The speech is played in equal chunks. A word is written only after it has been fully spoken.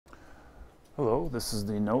Hello, this is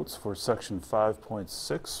the notes for section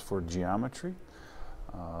 5.6 for geometry.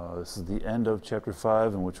 This is the end of chapter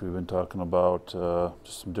 5, in which we've been talking about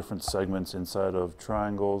just some different segments inside of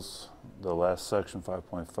triangles. The last section,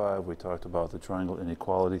 5.5, we talked about the triangle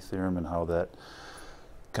inequality theorem and how that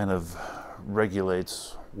kind of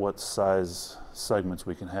regulates what size segments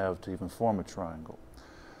we can have to even form a triangle.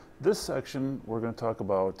 This section, we're going to talk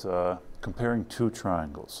about comparing two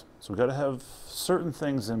triangles. So we've got to have certain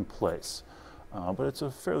things in place. But it's a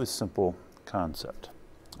fairly simple concept.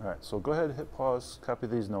 All right, so go ahead, hit pause, copy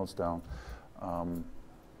these notes down.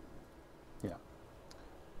 Yeah.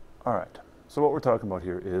 All right, so what we're talking about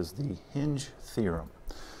here is the hinge theorem.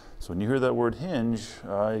 So when you hear that word hinge,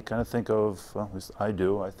 you kind of think of, well, at least I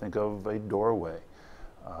do, I think of a doorway.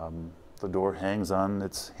 The door hangs on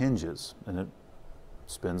its hinges, and it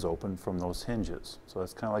spins open from those hinges. So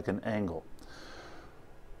that's kind of like an angle.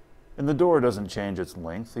 And the door doesn't change its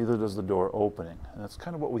length, either does the door opening. And that's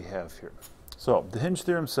kind of what we have here. So the hinge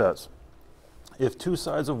theorem says, if two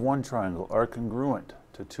sides of one triangle are congruent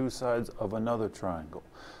to two sides of another triangle.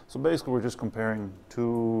 So basically we're just comparing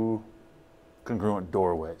two congruent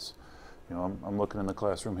doorways. You know, I'm looking in the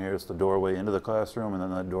classroom here, it's the doorway into the classroom and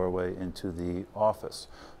then that doorway into the office.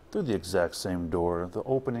 They're the exact same door, the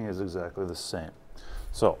opening is exactly the same.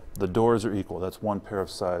 So the doors are equal, that's one pair of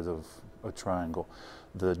sides of a triangle.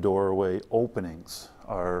 The doorway openings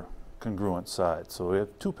are congruent sides. So we have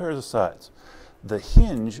two pairs of sides. The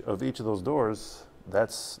hinge of each of those doors,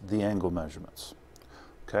 that's the angle measurements.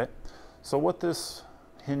 Okay? So what this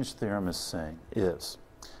hinge theorem is saying is,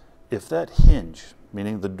 if that hinge,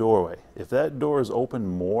 meaning the doorway, if that door is open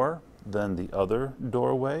more than the other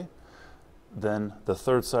doorway, then the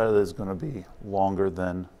third side of it is going to be longer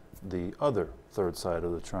than the other third side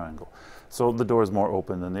of the triangle. So the door is more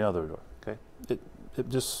open than the other door. Okay? It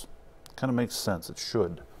just kind of makes sense. It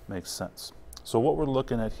should make sense. So what we're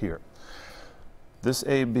looking at here, this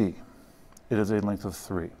AB, it is a length of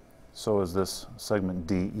 3. So is this segment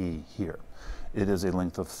DE here. It is a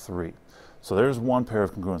length of 3. So there's one pair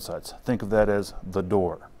of congruent sides. Think of that as the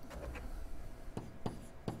door.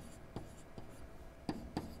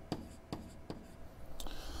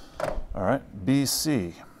 All right,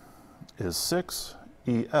 BC is 6,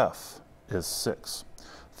 EF is 6.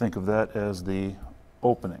 Think of that as the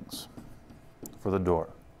openings for the door.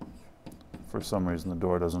 For some reason the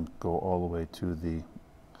door doesn't go all the way to the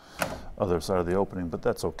other side of the opening, but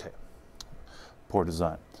that's okay. Poor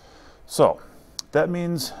design. So that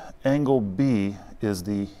means angle B is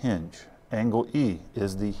the hinge. Angle E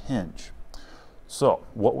is the hinge. So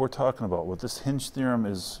what we're talking about, what this hinge theorem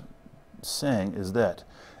is saying is that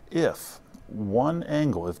if one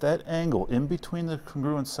angle, if that angle in between the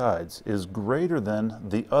congruent sides is greater than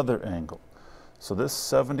the other angle, so this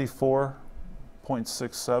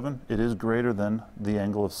 74.67, it is greater than the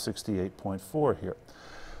angle of 68.4 here.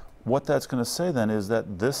 What that's going to say then is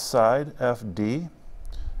that this side, FD,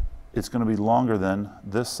 it's going to be longer than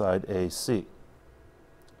this side, AC.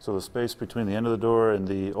 So the space between the end of the door and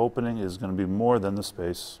the opening is going to be more than the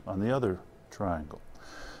space on the other triangle.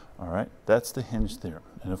 All right, that's the hinge theorem.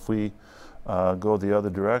 And if we go the other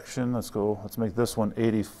direction, let's make this one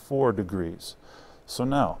 84 degrees. So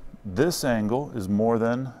now, this angle is more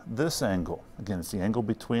than this angle. Again, it's the angle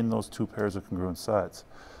between those two pairs of congruent sides.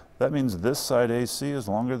 That means this side AC is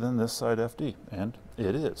longer than this side FD, and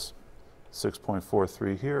it is.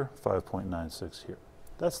 6.43 here, 5.96 here.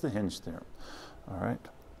 That's the hinge theorem. All right.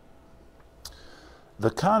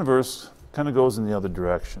 The converse kind of goes in the other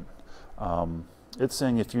direction. It's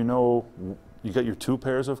saying if you know you got your two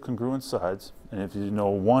pairs of congruent sides, and if you know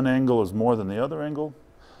one angle is more than the other angle,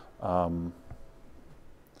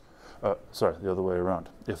 sorry, the other way around.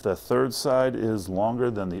 If the third side is longer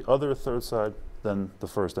than the other third side, then the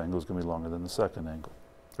first angle is going to be longer than the second angle,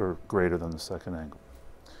 or greater than the second angle.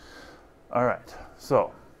 All right,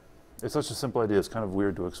 so it's such a simple idea, it's kind of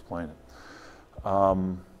weird to explain it.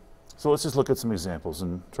 So let's just look at some examples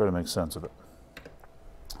and try to make sense of it.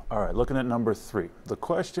 All right, looking at number 3. The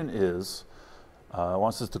question is,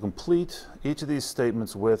 wants us to complete each of these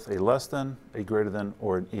statements with a less than, a greater than,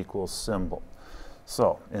 or an equal symbol.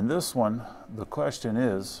 So in this one, the question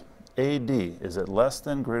is, AD, is it less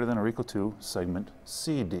than, greater than, or equal to segment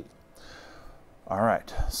CD? All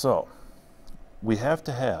right, so we have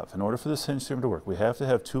to have, in order for this hinge theorem to work, we have to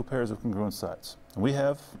have two pairs of congruent sides. And we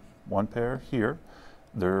have one pair here.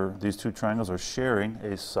 These two triangles are sharing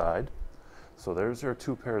a side. So there's our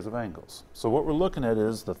two pairs of angles. So what we're looking at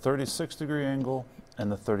is the 36-degree angle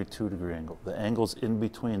and the 32-degree angle, the angles in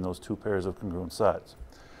between those two pairs of congruent sides.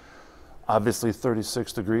 Obviously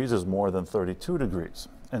 36 degrees is more than 32 degrees.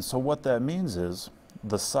 And so what that means is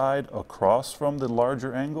the side across from the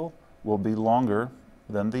larger angle will be longer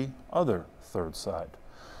than the other third side.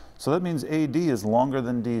 So that means AD is longer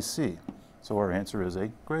than DC. So our answer is a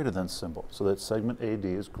greater than symbol. So that segment AD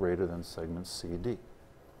is greater than segment CD.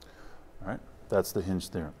 All right, that's the Hinge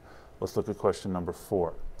theorem. Let's look at question number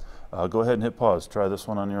 4. Go ahead and hit pause. Try this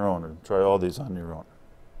one on your own, or try all these on your own.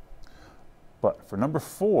 But for number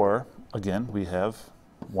 4, again, we have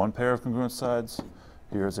one pair of congruent sides.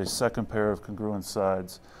 Here's a second pair of congruent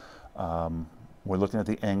sides. We're looking at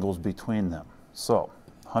the angles between them. So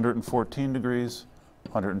 114 degrees,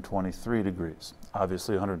 123 degrees.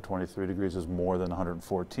 Obviously 123 degrees is more than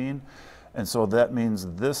 114, and so that means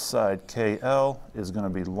this side KL is going to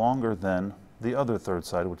be longer than the other third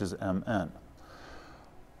side, which is MN.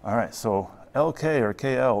 All right, so LK or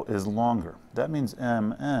KL is longer. That means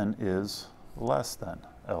MN is less than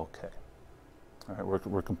LK. All right,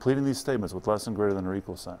 we're completing these statements with less than, greater than, or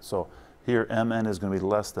equal sign. So here MN is going to be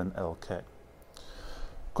less than LK.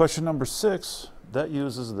 Question number 6, that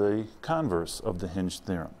uses the converse of the Hinge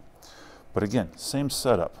theorem. But again, same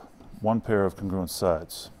setup. One pair of congruent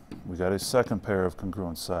sides. We got a second pair of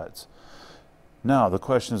congruent sides. Now the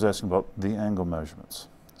question is asking about the angle measurements.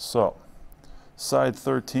 So side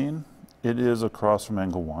 13, it is across from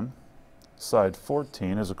angle 1. Side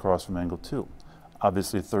 14 is across from angle 2.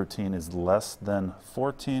 Obviously 13 is less than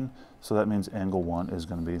 14, so that means angle 1 is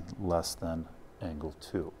going to be less than angle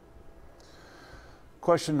 2.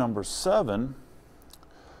 Question number 7,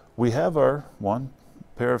 we have our one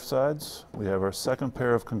pair of sides, we have our second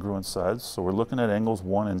pair of congruent sides, so we're looking at angles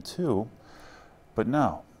 1 and 2, but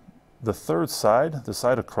now the third side, the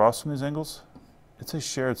side across from these angles, it's a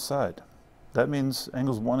shared side. That means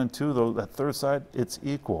angles 1 and 2, though that third side, it's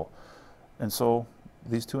equal. And so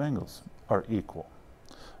these two angles are equal.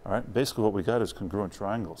 All right, basically what we got is congruent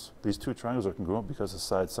triangles. These two triangles are congruent because of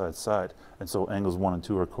side, side, side. And so angles 1 and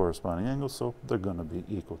 2 are corresponding angles, so they're going to be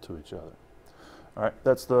equal to each other. All right,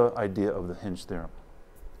 that's the idea of the Hinge theorem.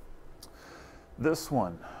 This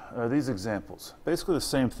one, these examples, basically the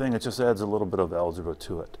same thing, it just adds a little bit of algebra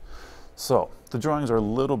to it. So the drawings are a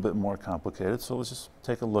little bit more complicated, so let's just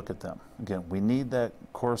take a look at them. Again, we need that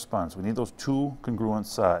correspondence. We need those two congruent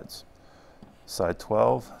sides. Side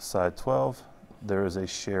 12, there is a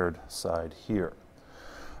shared side here.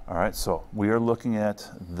 All right, so we are looking at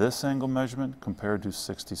this angle measurement compared to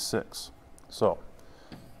 66. So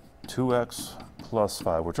 2x plus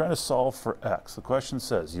 5. We're trying to solve for x. The question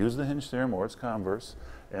says, use the Hinge theorem or its converse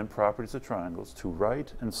and properties of triangles to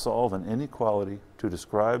write and solve an inequality to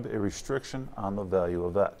describe a restriction on the value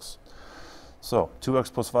of x. So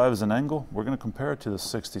 2x plus 5 is an angle. We're going to compare it to the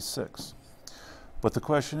 66. But the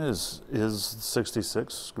question is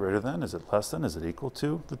 66 greater than, is it less than, is it equal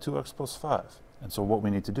to the 2x plus 5? And so what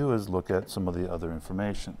we need to do is look at some of the other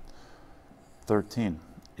information. 13,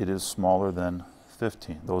 it is smaller than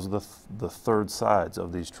 15. Those are the third sides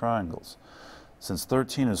of these triangles. Since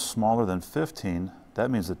 13 is smaller than 15,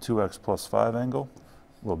 that means the 2x plus 5 angle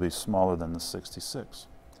will be smaller than the 66.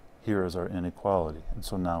 Here is our inequality, and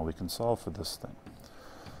so now we can solve for this thing.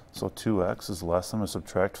 So 2x is less than, we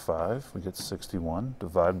subtract 5, we get 61,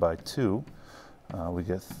 divide by 2, we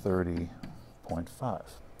get 30.5.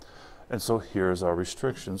 And so here's our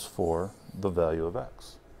restrictions for the value of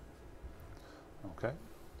x. Okay.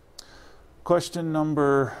 Question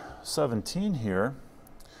number 17 here.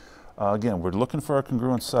 Again, we're looking for our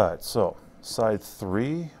congruent sides. So side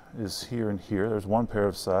 3 is here and here. There's one pair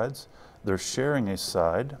of sides. They're sharing a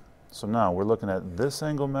side. So now we're looking at this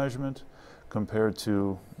angle measurement compared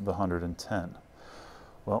to the 110.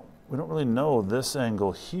 Well, we don't really know this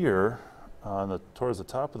angle here towards the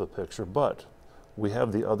top of the picture, but we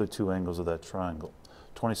have the other two angles of that triangle.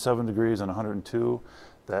 27 degrees and 102,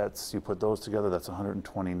 that's, you put those together, that's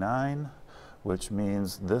 129, which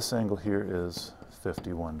means this angle here is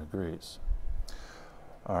 51 degrees.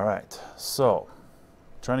 All right, so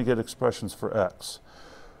trying to get expressions for x.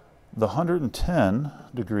 The 110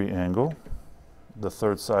 degree angle, the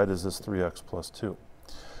third side is this 3x plus 2.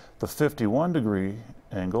 The 51 degree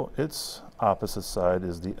angle, its opposite side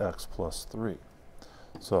is the x plus 3.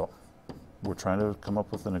 So we're trying to come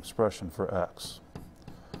up with an expression for x.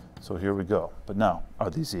 So here we go. But now,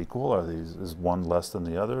 are these equal? Is one less than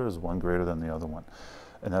the other? Is one greater than the other one?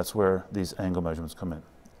 And that's where these angle measurements come in.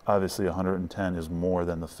 Obviously 110 is more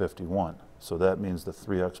than the 51. So that means the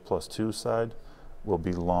 3x plus 2 side will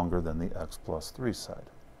be longer than the x plus 3 side.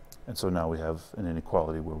 And so now we have an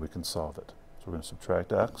inequality where we can solve it. So we're going to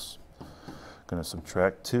subtract x, going to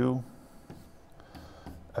subtract 2.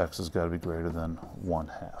 X has got to be greater than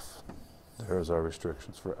 1/2. There's our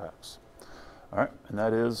restrictions for x. All right, and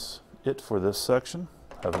that is it for this section.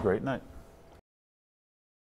 Have a great night.